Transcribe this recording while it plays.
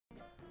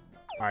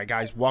Alright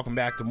guys, welcome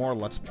back to more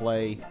Let's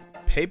Play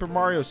Paper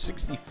Mario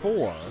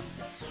 64.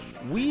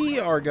 We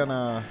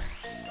have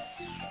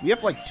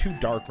like 2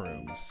 dark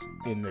rooms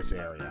in this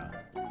area.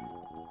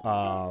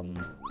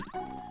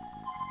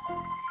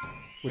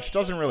 Which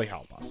doesn't really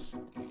help us.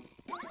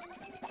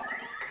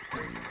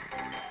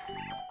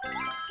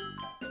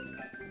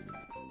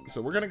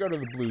 So we're gonna go to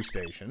the blue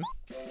station.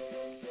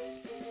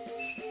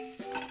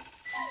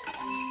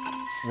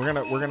 We're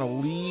gonna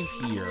leave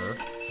here.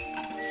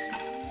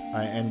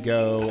 And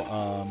go,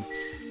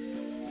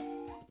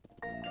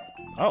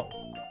 oh.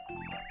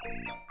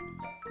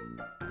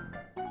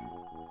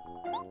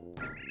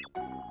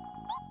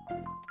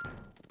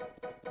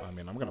 I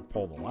mean, I'm gonna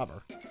pull the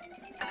lever.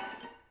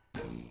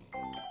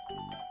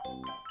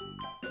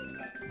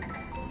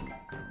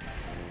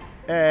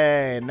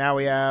 Hey, now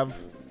we have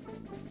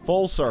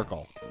full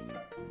circle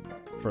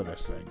for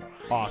this thing.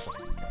 Awesome.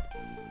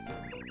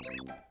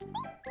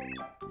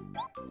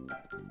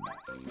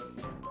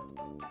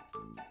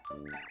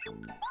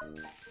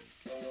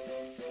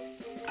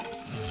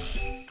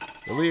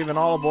 We're leaving,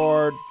 all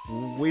aboard.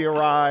 We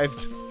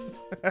arrived.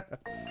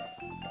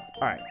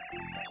 Alright.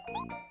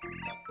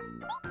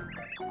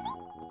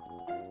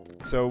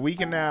 So we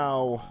can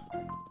now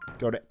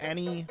go to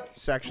any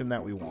section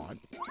that we want.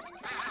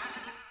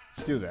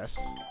 Let's do this.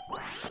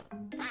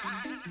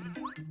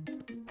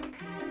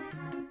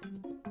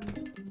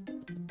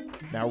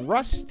 Now,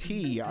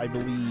 Rusty, I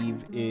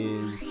believe,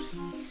 is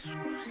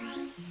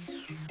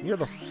near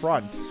the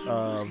front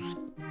of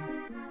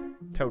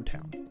Toad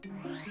Town.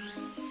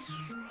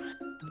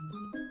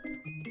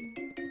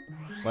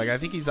 Like, I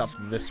think he's up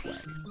this way.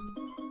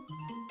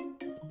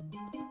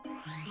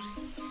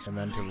 And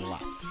then to the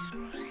left.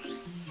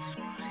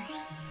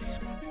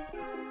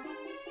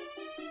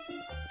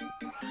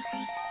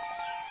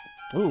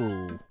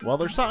 Ooh. Well,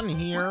 there's something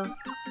here.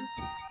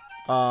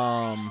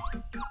 I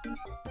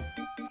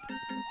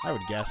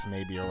would guess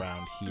maybe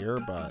around here,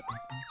 but...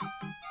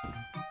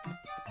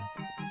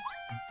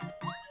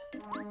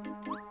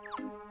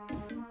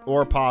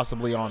 Or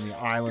possibly on the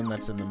island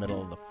that's in the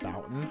middle of the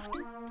fountain.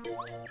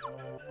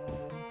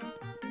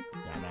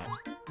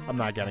 I'm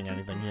not getting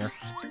anything here.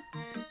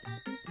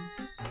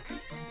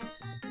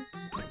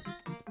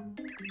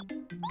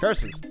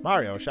 Curses!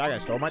 Mario, Shy Guy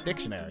stole my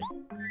dictionary.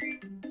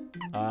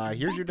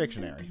 Here's your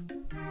dictionary.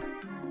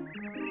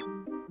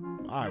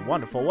 Alright,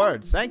 wonderful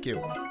words. Thank you.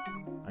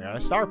 I got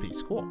a star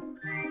piece. Cool.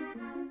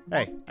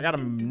 Hey, I got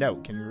a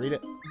note. Can you read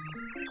it?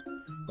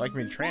 Like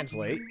me to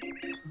translate?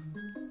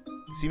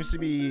 It seems to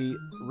be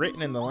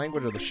written in the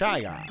language of the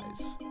Shy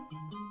Guys.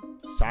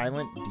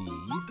 Silent D.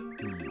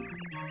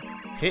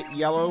 Hit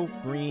yellow,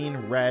 green,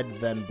 red,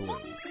 then blue.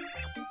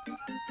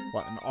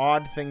 What an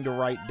odd thing to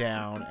write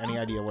down. Any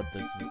idea what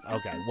this is?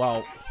 Okay,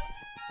 well...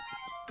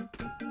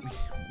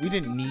 We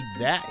didn't need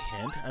that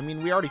hint. I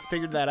mean, we already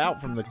figured that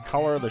out from the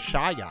color of the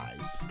Shy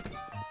Guys.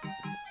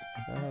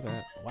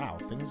 Wow,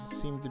 things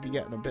seem to be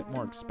getting a bit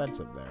more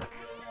expensive there.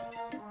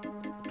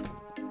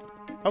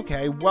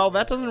 Okay, well,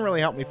 that doesn't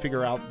really help me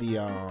figure out the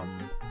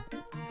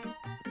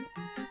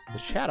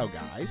shadow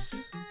guys.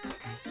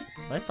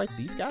 Can I fight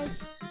these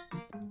guys?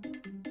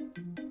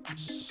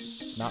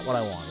 Not what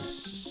I wanted.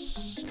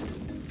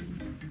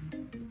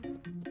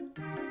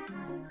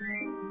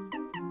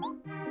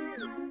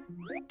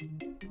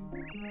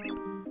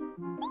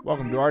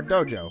 Welcome to our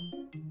dojo.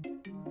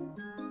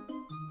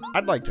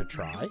 I'd like to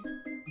try.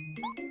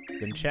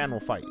 Then Chan will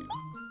fight you.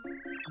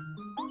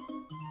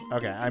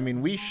 Okay, I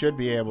mean, we should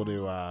be able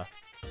to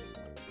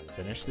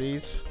finish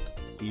these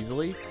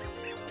easily.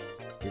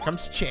 Here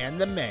comes Chan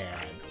the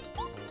man.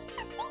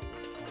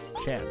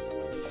 Chan.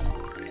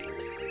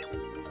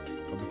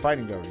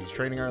 Fighting dojo. He's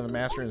training under the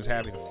master and is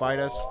happy to fight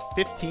us.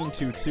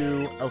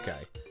 15-2-2. Okay.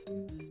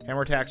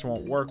 Hammer attacks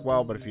won't work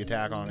well, but if you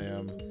attack on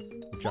him,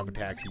 jump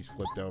attacks, he's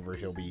flipped over,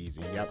 he'll be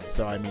easy. Yep.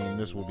 So, I mean,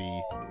 this is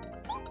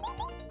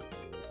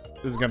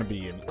going to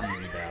be an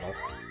easy battle.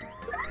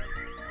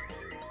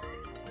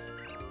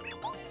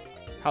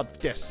 How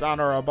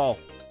dishonorable.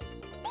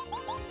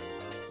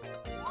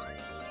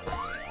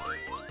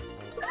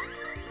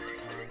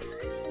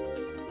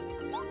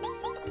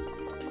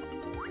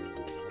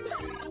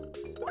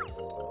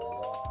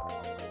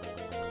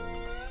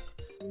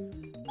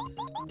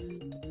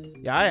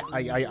 Yeah,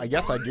 I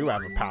guess I do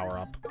have a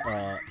power-up,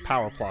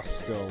 Power Plus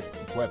still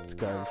equipped,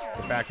 because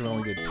the fact we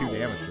only did 2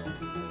 damage to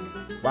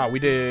him. Wow, we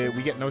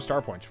get no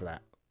star points for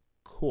that.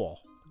 Cool.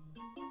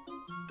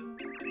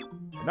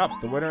 Enough,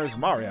 the winner is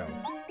Mario.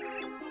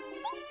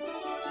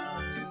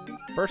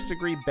 First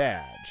degree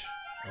badge.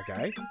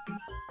 Okay.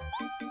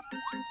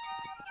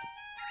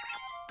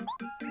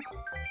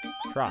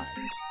 Try.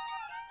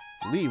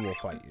 Lee will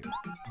fight you.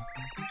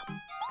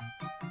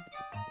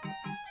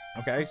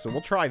 Okay, so we'll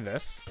try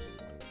this.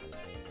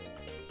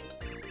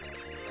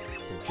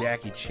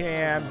 Jackie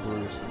Chan,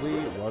 Bruce Lee,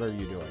 what are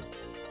you doing?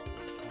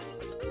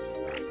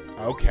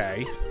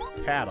 Okay,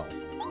 paddle.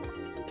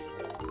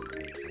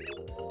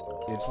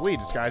 It's Lee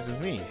disguised as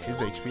me.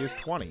 His HP is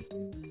 20.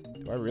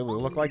 Do I really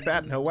look like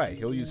that? No way.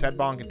 He'll use head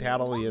bonk and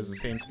tattle. He has the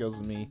same skills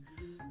as me.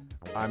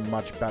 I'm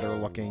much better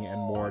looking and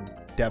more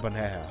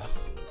debonair.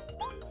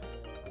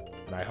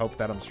 And I hope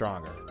that I'm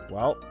stronger.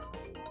 Well.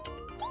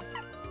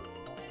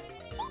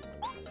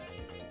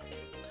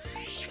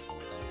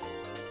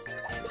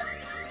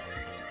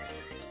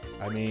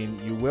 I mean,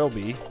 you will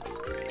be.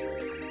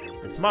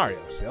 It's Mario,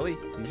 silly.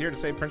 He's here to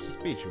save Princess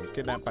Peach, who was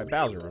kidnapped by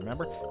Bowser,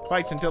 remember?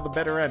 Fights until the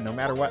bitter end, no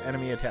matter what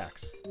enemy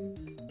attacks.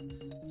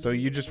 So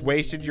you just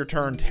wasted your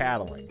turn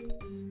tattling.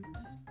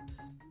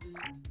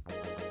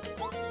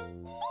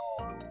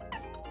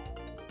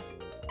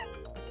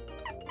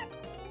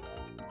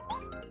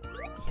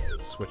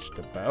 Switch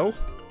to bow.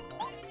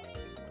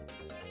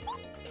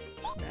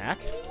 Smack.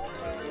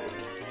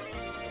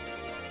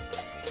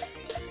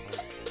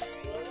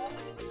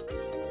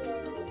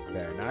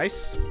 Very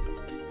nice.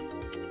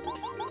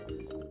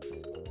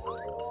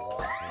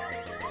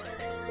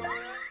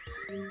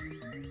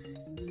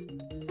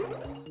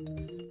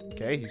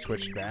 Okay, he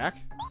switched back.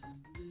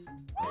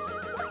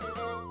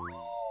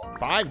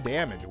 5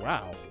 damage,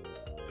 wow.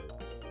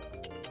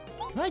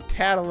 Can I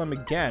tattle him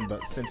again,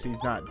 but since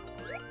he's not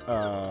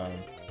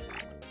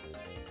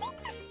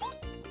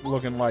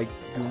looking like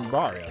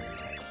Goombario.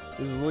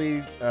 This is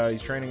Lee.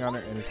 He's training on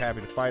it and is happy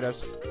to fight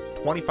us.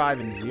 25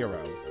 and 0.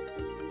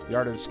 The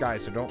art of the sky,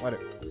 so don't let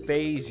it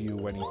phase you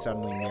when he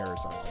suddenly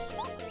mirrors us.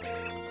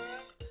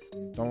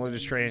 Don't let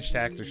his strange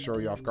tactics throw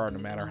you off guard no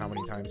matter how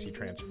many times he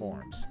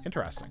transforms.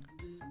 Interesting.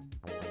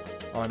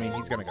 Well, I mean,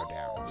 he's gonna go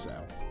down, so.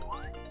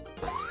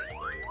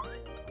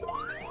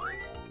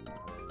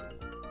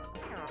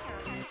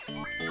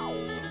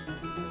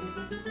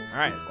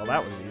 Alright, well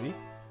that was easy.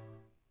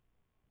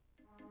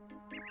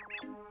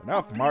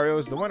 Enough, Mario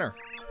is the winner.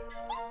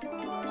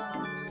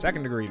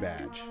 2nd degree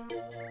badge.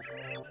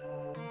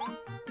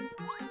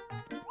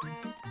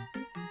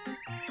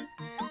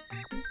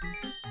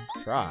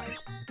 Try.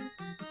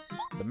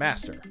 The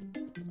master.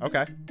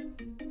 Okay.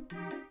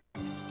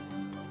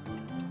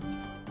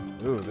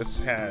 Ooh, this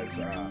has,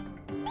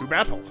 to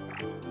battle.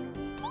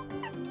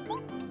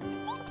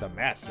 The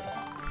master.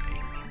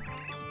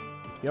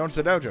 He owns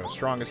the dojo,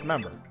 strongest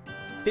member.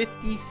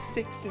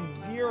 56 and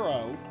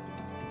 0.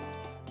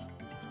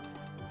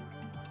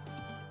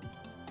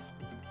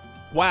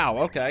 Wow,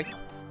 okay.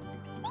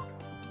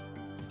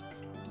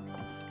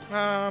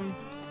 Oh,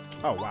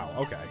 wow,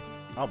 okay.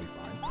 I'll be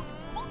fine.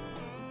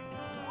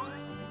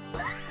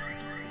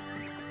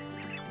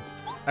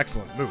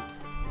 Excellent move.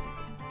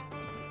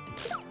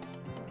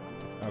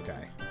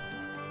 Okay.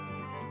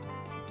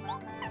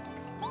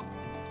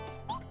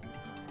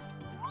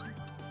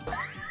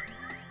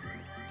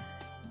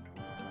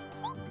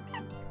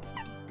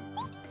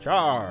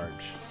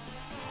 Charge.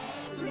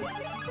 There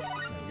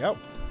you go.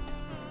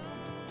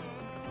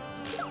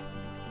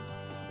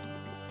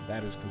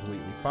 That is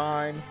completely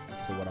fine.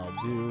 So what I'll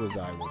do is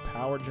I will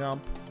power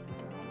jump.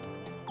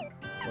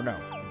 Or no,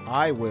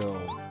 I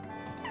will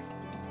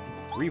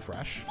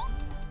refresh.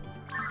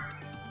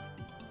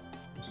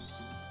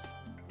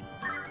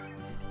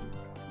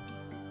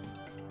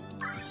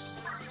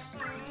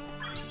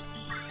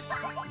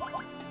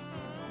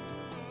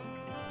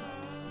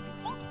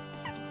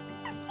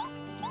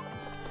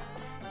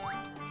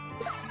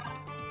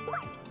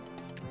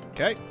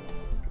 Okay.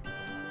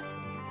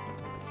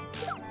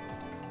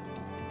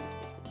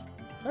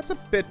 That's a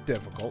bit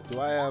difficult. Do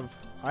I have...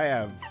 I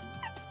have...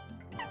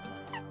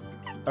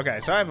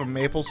 Okay, so I have a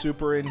Maple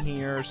Super in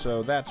here,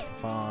 so that's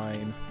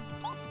fine.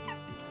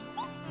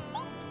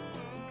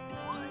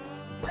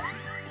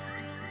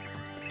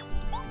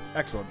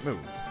 Excellent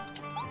move.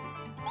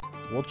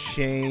 We'll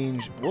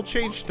change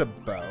to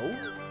bow.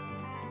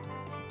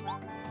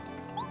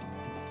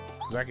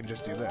 Because I can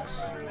just do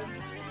this.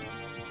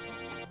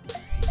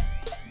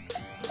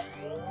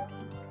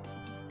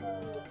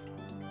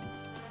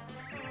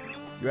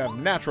 You have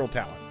natural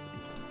talent.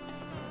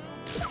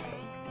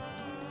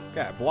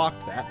 Okay, I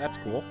blocked that. That's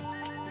cool.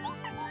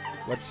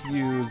 Let's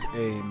use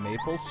a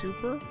Maple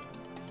Super.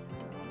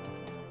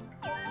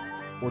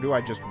 Or do I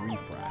just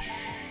refresh?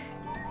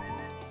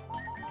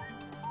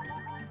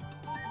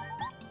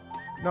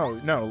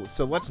 No.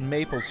 So let's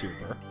Maple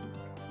Super.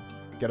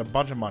 Get a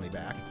bunch of money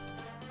back.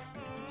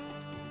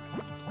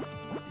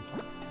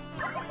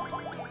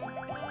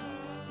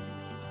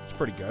 It's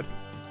pretty good.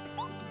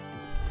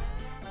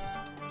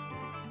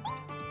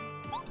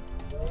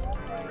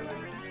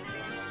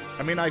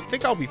 I mean, I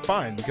think I'll be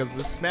fine, because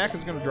the smack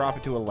is going to drop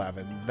it to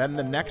 11. Then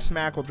the next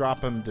smack will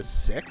drop him to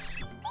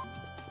 6.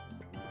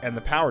 And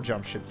the power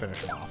jump should finish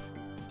him off.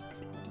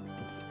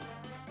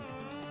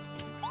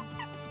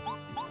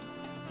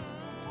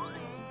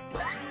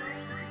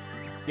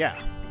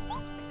 Yeah.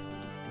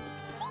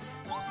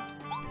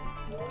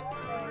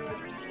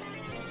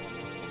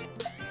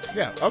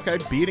 Yeah, okay.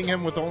 Beating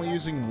him with only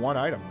using one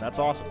item. That's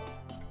awesome.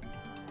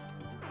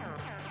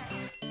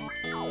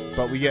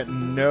 But we get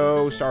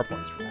no star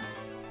points for that.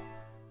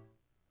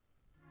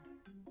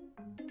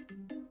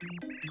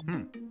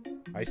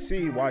 I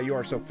see why you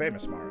are so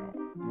famous, Mario.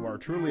 You are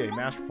truly a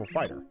masterful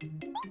fighter.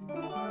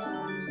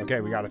 Okay,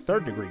 we got a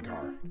 3rd degree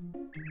car.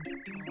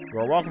 You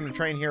are welcome to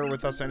train here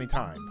with us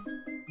anytime.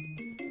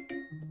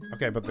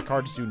 Okay, but the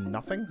cards do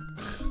nothing?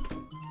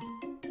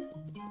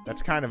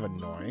 That's kind of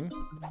annoying.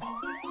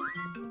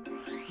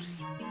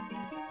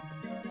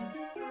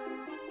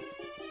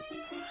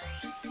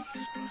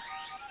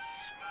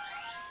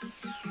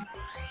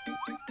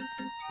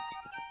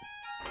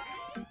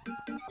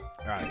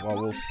 Alright, well,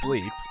 we'll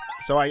sleep.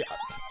 So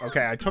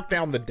okay, I took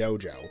down the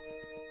dojo.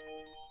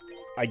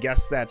 I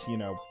guess that's, you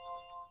know,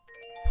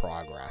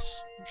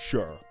 progress.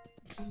 Sure.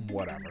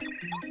 Whatever.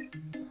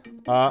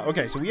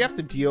 Okay, so we have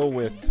to deal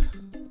with...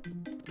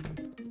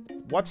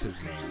 What's his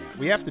name?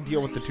 We have to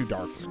deal with the 2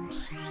 dark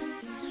rooms.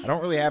 I don't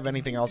really have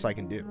anything else I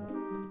can do.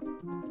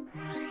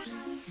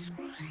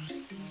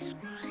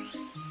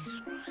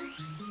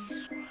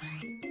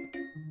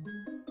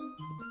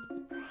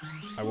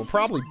 I will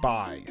probably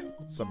buy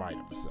some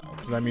items, though.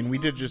 Because, I mean, we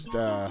did just,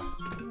 attack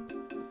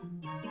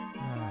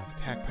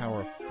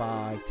power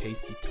 5,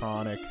 tasty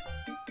tonic.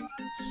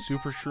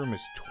 Super shroom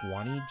is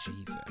 20?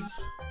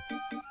 Jesus.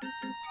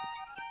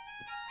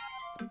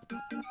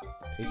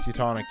 Tasty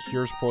tonic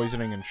cures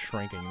poisoning and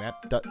shrinking.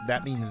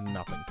 That means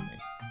nothing to me.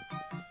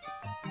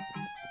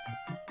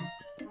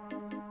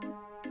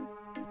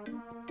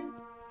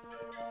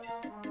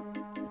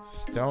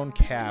 Stone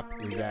cap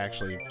is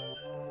actually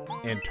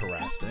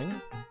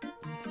interesting.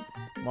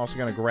 I'm also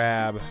going to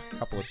grab a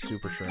couple of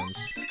super shrooms.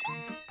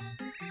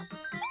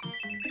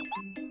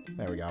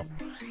 There we go.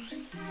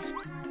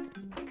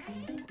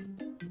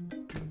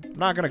 I'm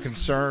not going to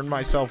concern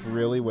myself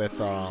really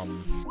with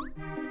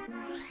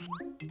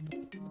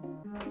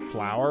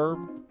flower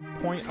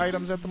point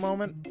items at the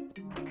moment,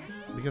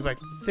 because I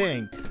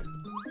think...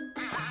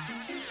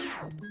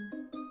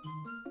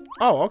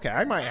 Oh, okay.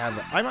 I might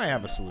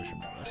have a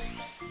solution for this.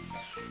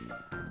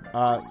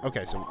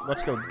 Okay, so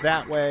let's go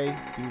that way.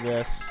 Do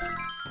this.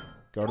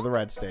 Go to the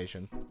red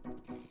station.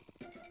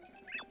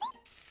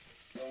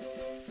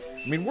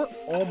 I mean, we're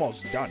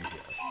almost done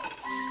here.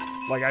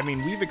 Like, I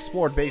mean, we've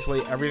explored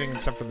basically everything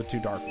except for the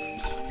 2 dark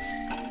rooms.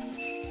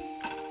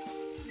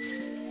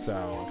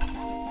 So...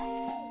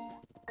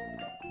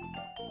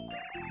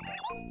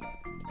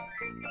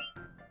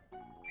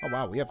 Oh,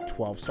 wow, we have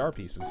 12 star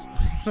pieces.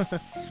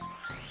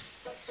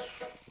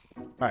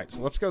 Alright,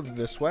 so let's go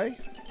this way.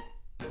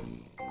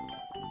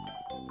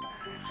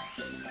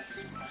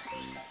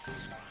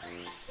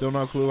 Still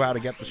no clue how to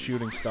get the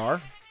shooting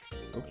star.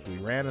 Oops, we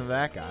ran into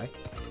that guy.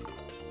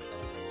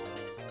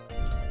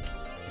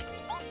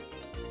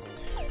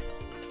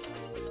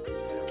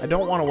 I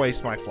don't want to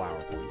waste my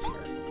flower points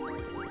here.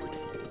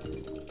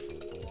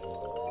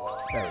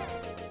 There we go.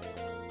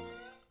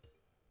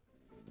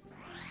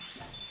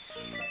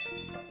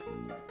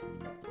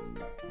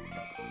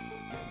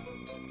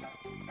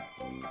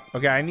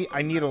 Okay, I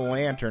need a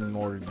lantern in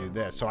order to do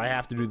this, so I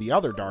have to do the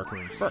other dark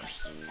room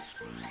first.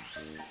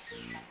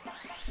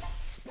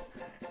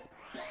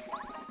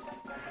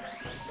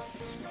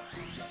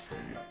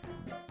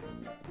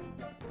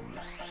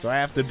 So I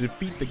have to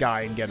defeat the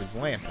guy and get his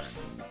lantern.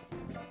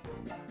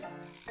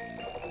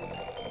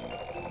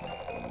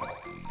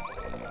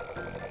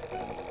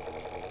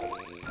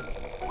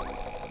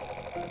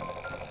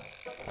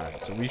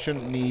 Alright, so we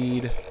shouldn't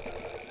need...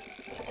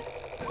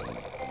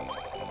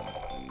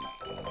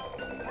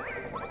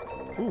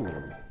 Ooh.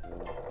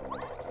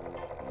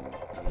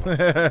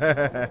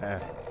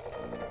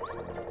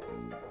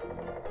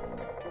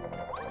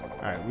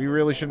 Alright, we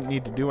really shouldn't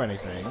need to do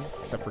anything,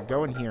 except for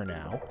go in here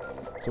now.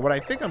 So what I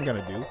think I'm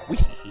gonna do...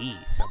 Wee-hee,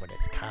 someone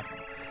has come.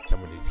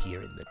 Someone is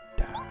here in the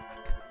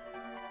dark.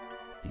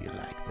 Do you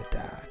like the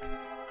dark?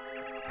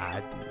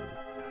 I do.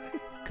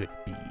 Could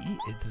it be?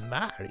 It's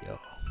Mario.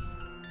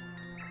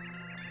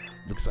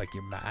 Looks like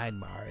you're mine,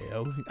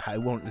 Mario. I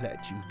won't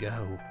let you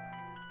go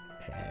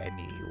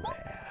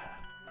anywhere.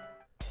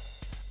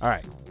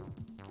 Alright.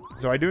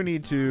 So I do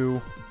need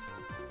to...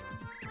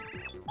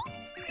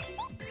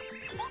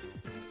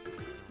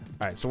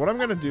 Alright, so what I'm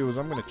going to do is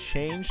I'm going to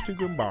change to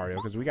Goombario,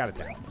 because we got to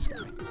tackle this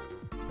guy.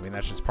 I mean,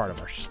 that's just part of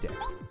our shtick.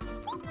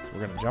 So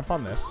we're going to jump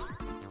on this.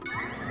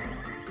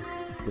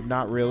 Did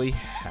not really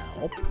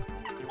help.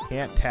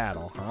 Can't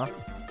tattle, huh?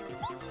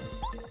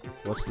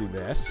 So let's do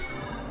this.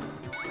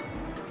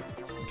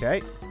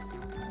 Okay.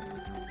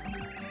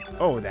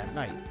 Oh, that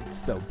night. It's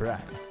so bright.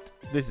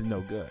 This is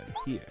no good.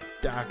 Here.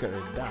 Darker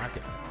and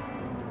darker.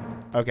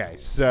 Okay,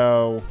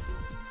 so...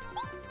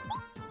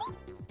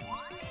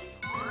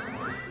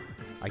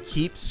 I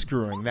keep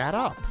screwing that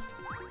up.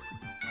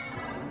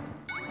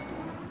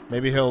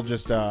 Maybe he'll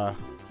just, put out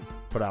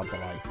the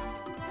light.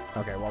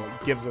 Okay, well,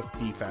 it gives us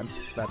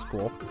defense. That's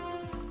cool.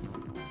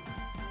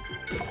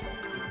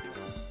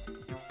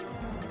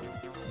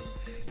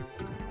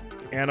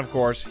 And, of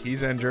course,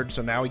 he's injured,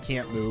 so now he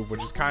can't move,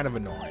 which is kind of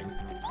annoying.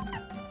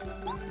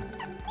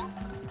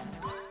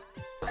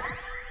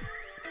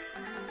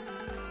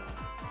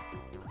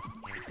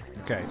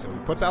 Okay, so he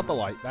puts out the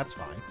light. That's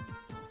fine.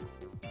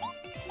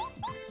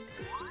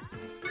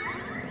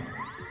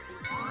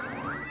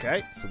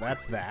 Okay, so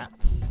that's that.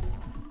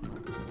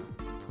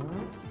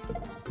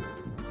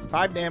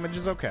 5 damage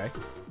is okay.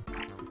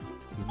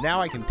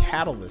 Now I can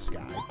tattle this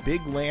guy.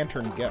 Big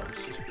Lantern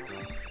Ghost.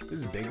 This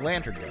is Big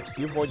Lantern Ghost.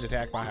 He avoids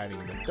attack by hiding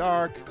in the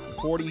dark.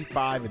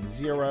 45 and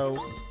 0.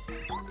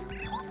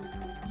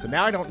 So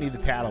now I don't need to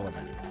tattle him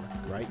anymore,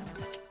 right?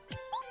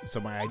 So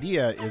my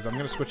idea is I'm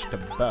going to switch to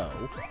Bow.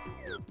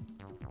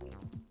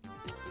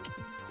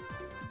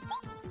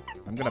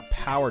 I'm going to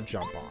power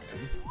jump on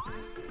him.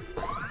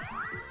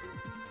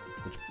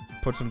 Which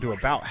puts him to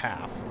about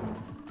half.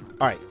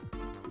 Alright.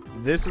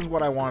 This is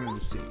what I wanted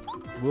to see.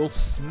 We'll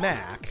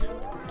smack.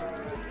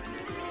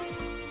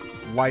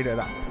 Light it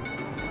up.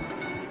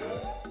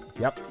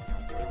 Yep.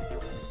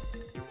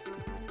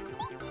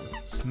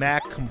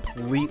 Smack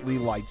completely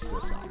lights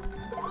this up.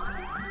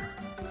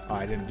 Oh,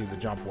 I didn't do the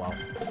jump well.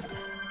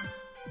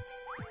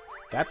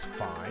 That's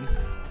fine.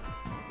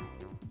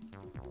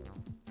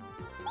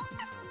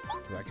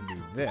 I can do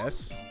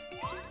this.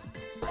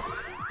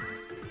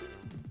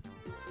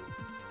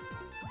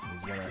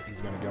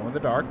 He's gonna go in the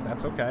dark.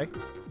 That's okay.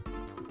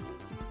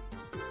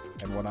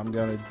 And what I'm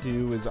gonna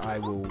do is I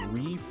will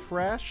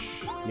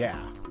refresh. Yeah.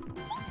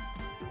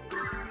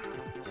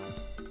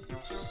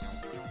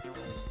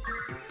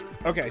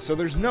 Okay, so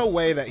there's no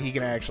way that he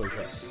can actually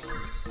hit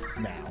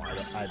me now,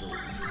 I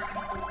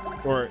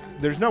believe. Or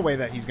there's no way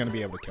that he's gonna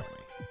be able to kill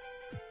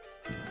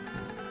me.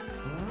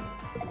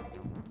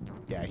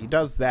 Yeah, he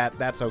does that.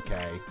 That's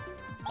okay.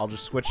 I'll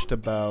just switch to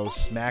Bow,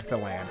 smack the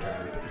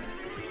lantern.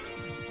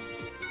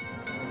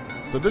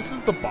 So this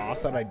is the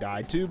boss that I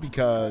died to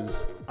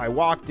because I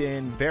walked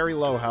in very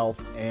low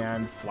health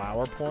and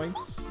flower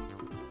points.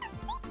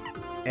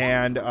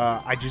 And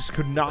I just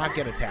could not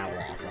get a tattle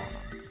off on him.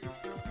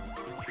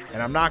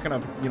 And I'm not going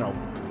to, you know,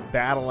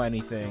 battle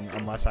anything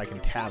unless I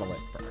can tattle it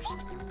first.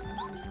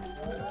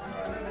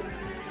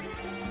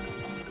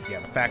 Yeah,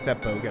 the fact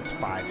that Bow gets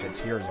 5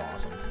 hits here is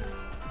awesome.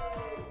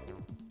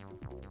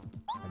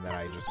 And then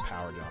I just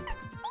power jump.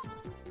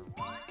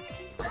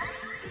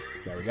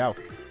 There we go.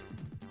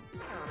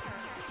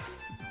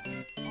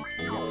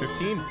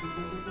 15.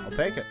 I'll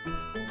take it.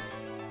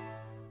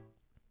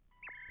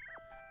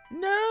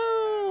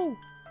 No!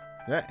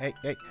 Hey.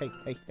 Give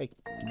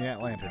me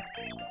that lantern.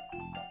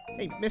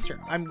 Hey, mister,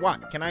 I'm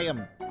what? Can I,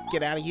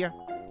 get out of here?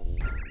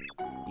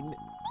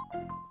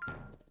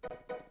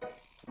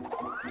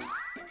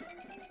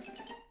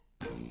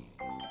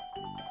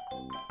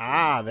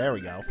 Ah, there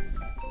we go.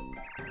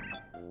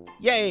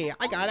 Yay,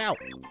 I got out.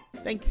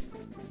 Thanks.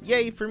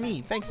 Yay for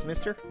me. Thanks,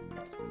 mister.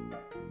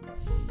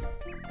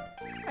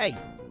 Hey,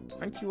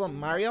 aren't you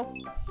Mario?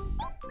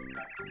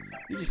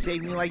 You just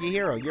saved me like a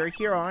hero. You're a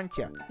hero, aren't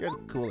you? You're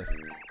the coolest.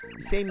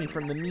 You saved me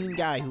from the mean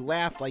guy who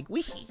laughed like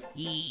wee.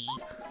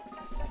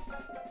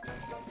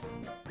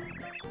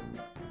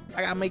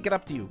 I gotta make it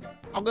up to you.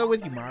 I'll go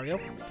with you, Mario.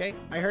 Okay?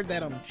 I heard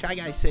that Shy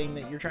Guy saying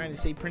that you're trying to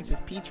save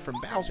Princess Peach from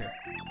Bowser.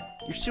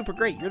 You're super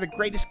great. You're the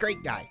greatest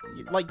great guy.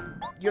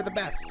 You're the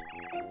best.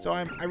 So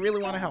I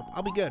really want to help.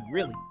 I'll be good,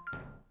 really.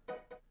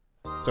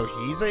 So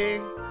he's a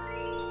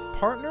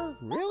partner?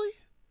 Really?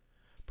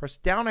 Press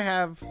down to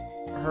have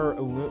her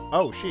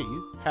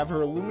have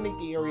her illuminate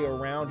the area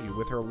around you.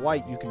 With her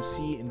light, you can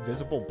see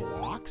invisible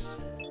blocks.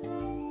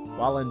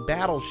 While in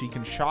battle, she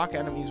can shock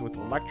enemies with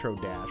Electro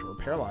Dash or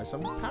paralyze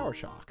them with Power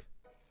Shock.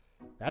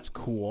 That's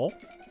cool.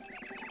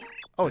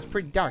 Oh, it's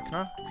pretty dark,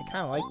 huh? I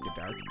kind of like the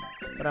dark.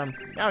 But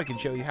now I can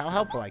show you how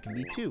helpful I can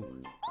be too.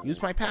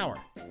 Use my power.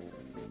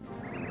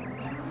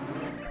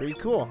 Pretty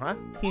cool, huh?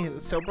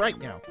 It's so bright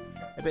now.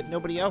 I bet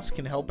nobody else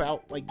can help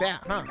out like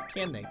that, huh?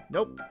 Can they?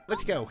 Nope.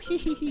 Let's go. Hee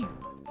hee hee.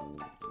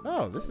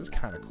 Oh, this is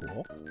kind of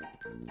cool.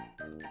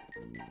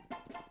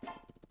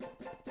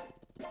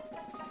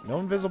 No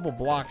invisible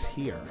blocks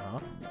here, huh?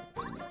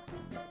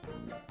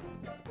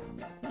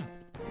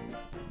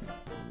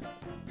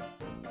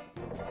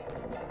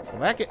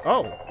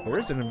 Well, there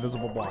is an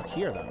invisible block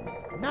here,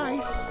 though.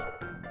 Nice!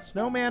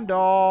 Snowman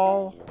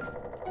doll!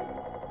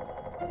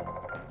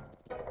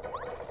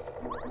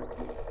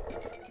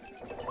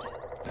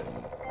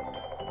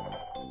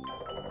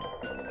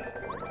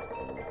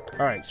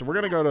 Alright, so we're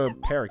gonna go to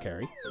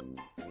Paracarry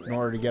in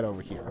order to get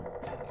over here.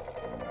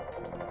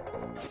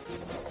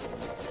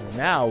 And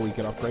now we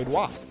can upgrade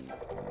Watt.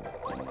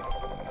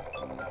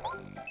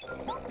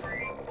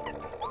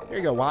 Here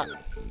you go, Watt.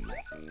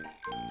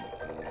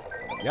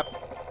 Yep.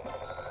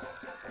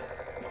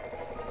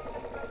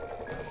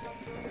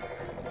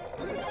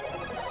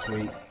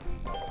 Sweet.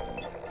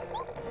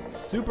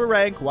 Super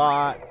rank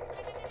Watt.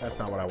 That's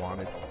not what I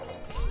wanted.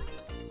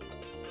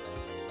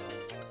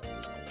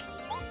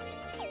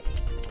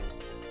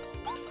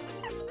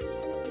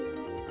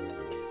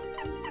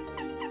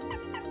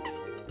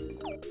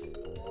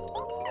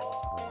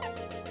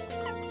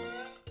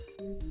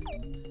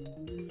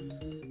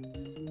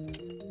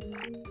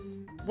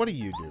 What do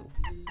you do?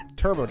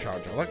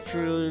 Turbocharge.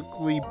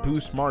 Electrically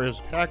boost Mario's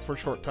attack for a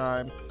short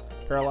time.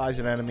 Paralyze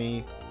an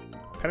enemy.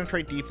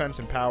 Penetrate defense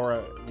and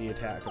power the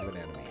attack of an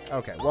enemy.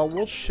 Okay, well,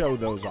 we'll show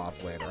those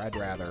off later. I'd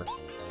rather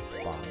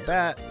bomb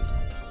that.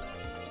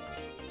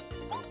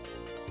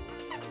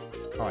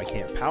 Oh, I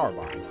can't power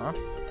bomb, huh?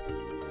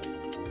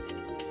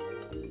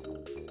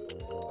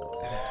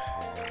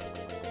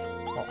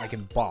 Oh, I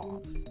can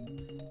bomb.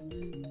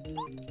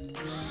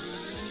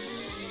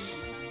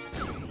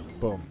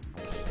 Boom.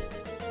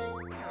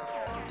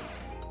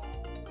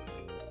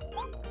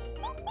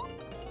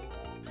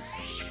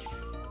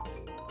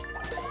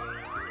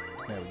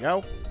 There we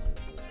go.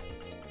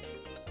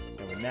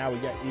 And now we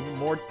get even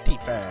more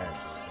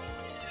defense.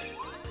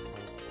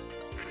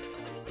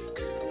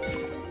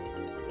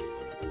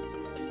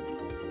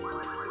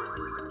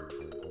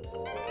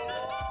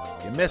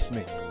 You missed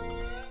me.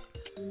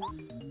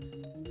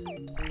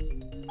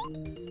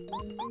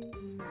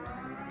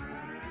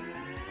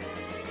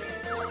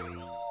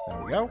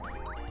 There we go.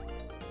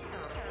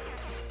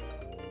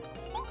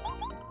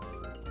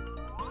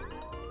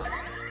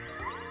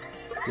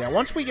 Yeah,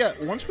 once we get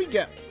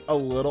a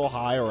little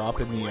higher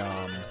up in the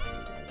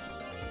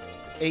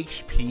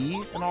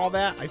HP and all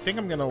that, I think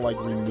I'm gonna like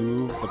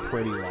remove the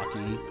pretty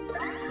lucky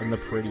and the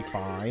pretty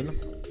fine,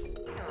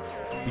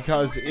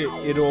 because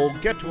it'll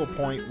get to a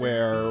point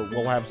where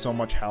we'll have so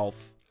much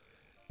health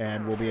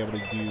and we'll be able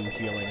to do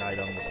healing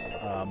items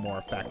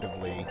more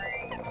effectively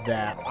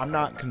that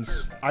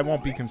I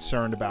won't be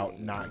concerned about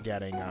not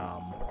getting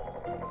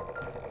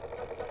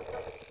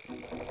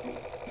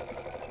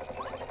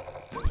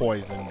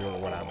poisoned or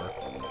whatever.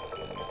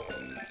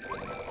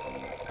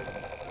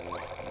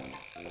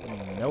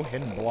 No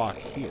hidden block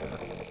here.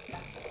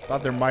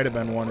 Thought there might have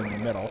been one in the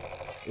middle.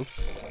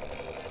 Oops.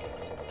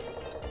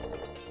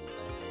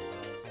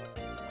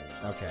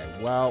 Okay,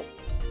 well,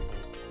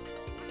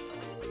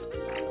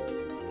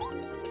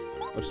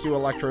 let's do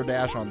Electro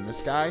Dash on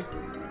this guy.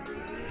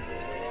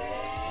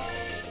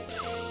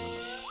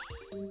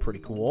 Pretty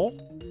cool.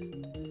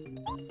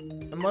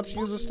 And let's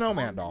use a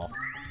snowman doll.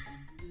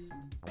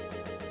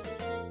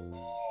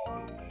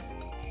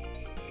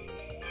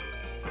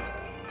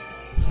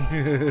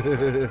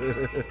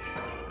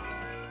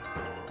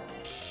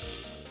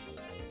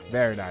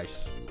 Very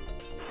nice.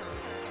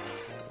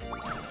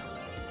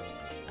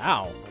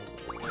 Ow.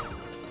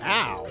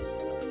 Ow.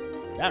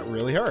 That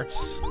really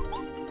hurts.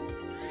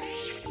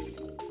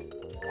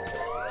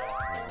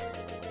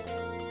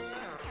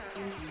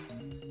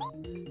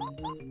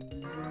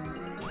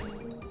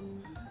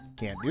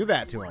 Can't do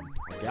that to him.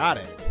 Got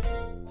it.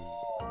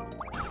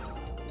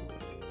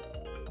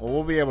 Well,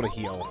 we'll be able to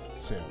heal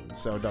soon,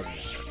 so it doesn't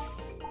matter.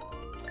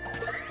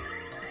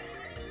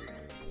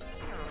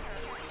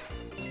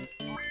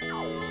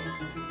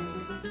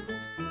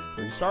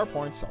 3 star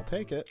points, I'll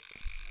take it.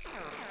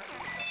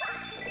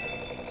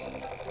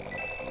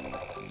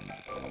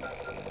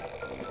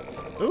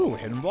 Ooh,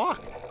 hidden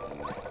block.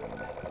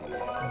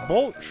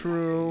 Volt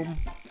Shroom.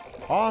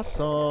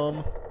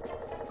 Awesome.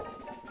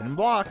 Hidden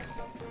block.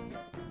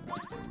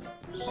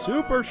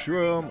 Super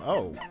Shroom.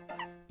 Oh.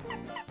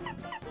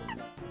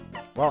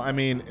 Well, I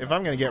mean, if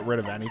I'm going to get rid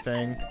of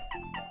anything,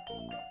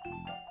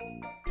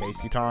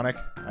 Tasty Tonic,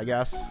 I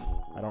guess.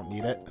 I don't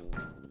need it.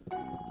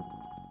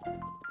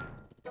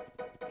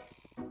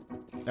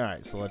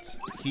 Alright, so let's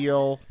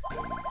heal.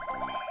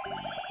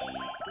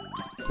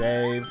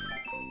 Save.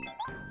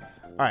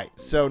 Alright,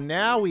 so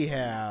now we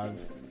have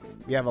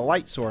a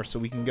light source, so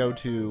we can go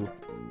to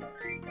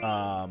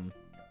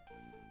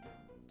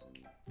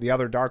the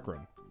other dark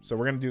room. So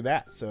we're going to do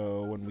that.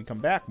 So when we come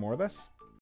back, more of this.